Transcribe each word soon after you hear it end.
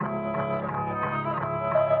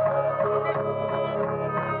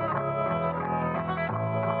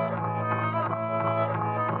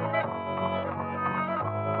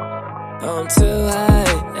I'm too high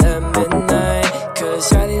at midnight, cause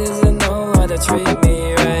shawty doesn't know how to treat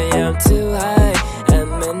me right. Yeah, I'm too high at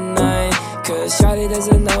midnight, cause shawty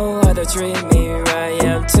doesn't know how to treat me right.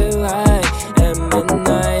 Yeah, I'm too high at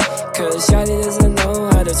midnight, cause shawty doesn't know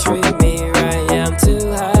how to treat me right. Yeah, I'm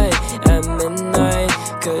too high at midnight,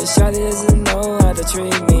 cause shawty doesn't know how to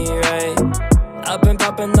treat me right. I've been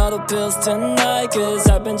popping all the pills tonight, cause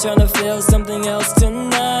I've been trying to feel something else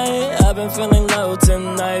tonight. I've been feeling low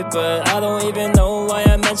tonight, but I don't even know why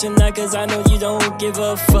I mention that, cause I know you don't give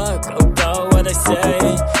a fuck about what I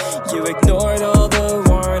say. You ignored all the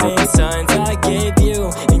warning signs I gave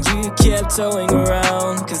you, and you kept towing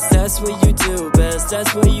around, cause that's what you do best,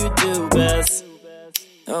 that's what you do best.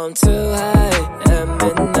 I'm too high at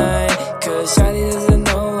midnight, cause shawty doesn't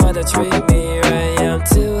know how to treat me right. Yeah, I'm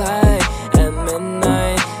too high at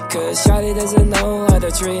midnight, cause shawty doesn't know how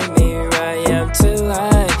to treat me right. Yeah, I'm too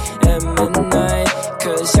high at midnight,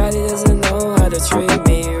 cause shawty doesn't know how to treat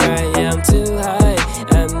me right. Yeah, I'm too high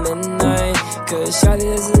at midnight, cause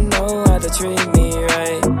shawty doesn't know how to treat me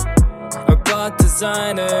right. I bought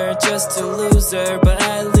designer just to lose her, but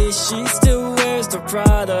at least she still wears the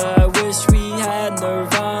Prada. I wish we had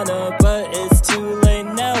Nirvana, but it's too late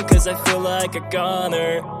now, cause I feel like a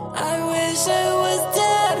goner. I wish I was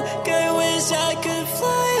dead, I wish I could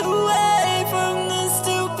fly away from this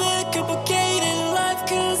stupid, complicated life,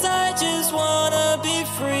 cause I just wanna be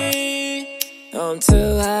free. I'm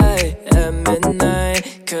too high at midnight,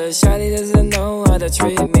 cause shawty doesn't know how to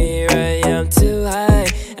treat me right. Yeah, I'm too high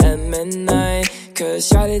at midnight, cause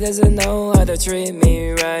shawty doesn't know how to treat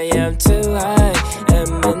me right. Yeah, I'm too high at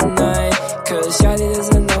midnight, cause shawty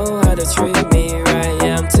doesn't know how to treat me right.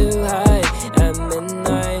 Yeah, I'm too high at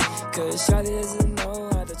midnight, cause shawty doesn't know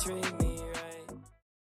how to treat me.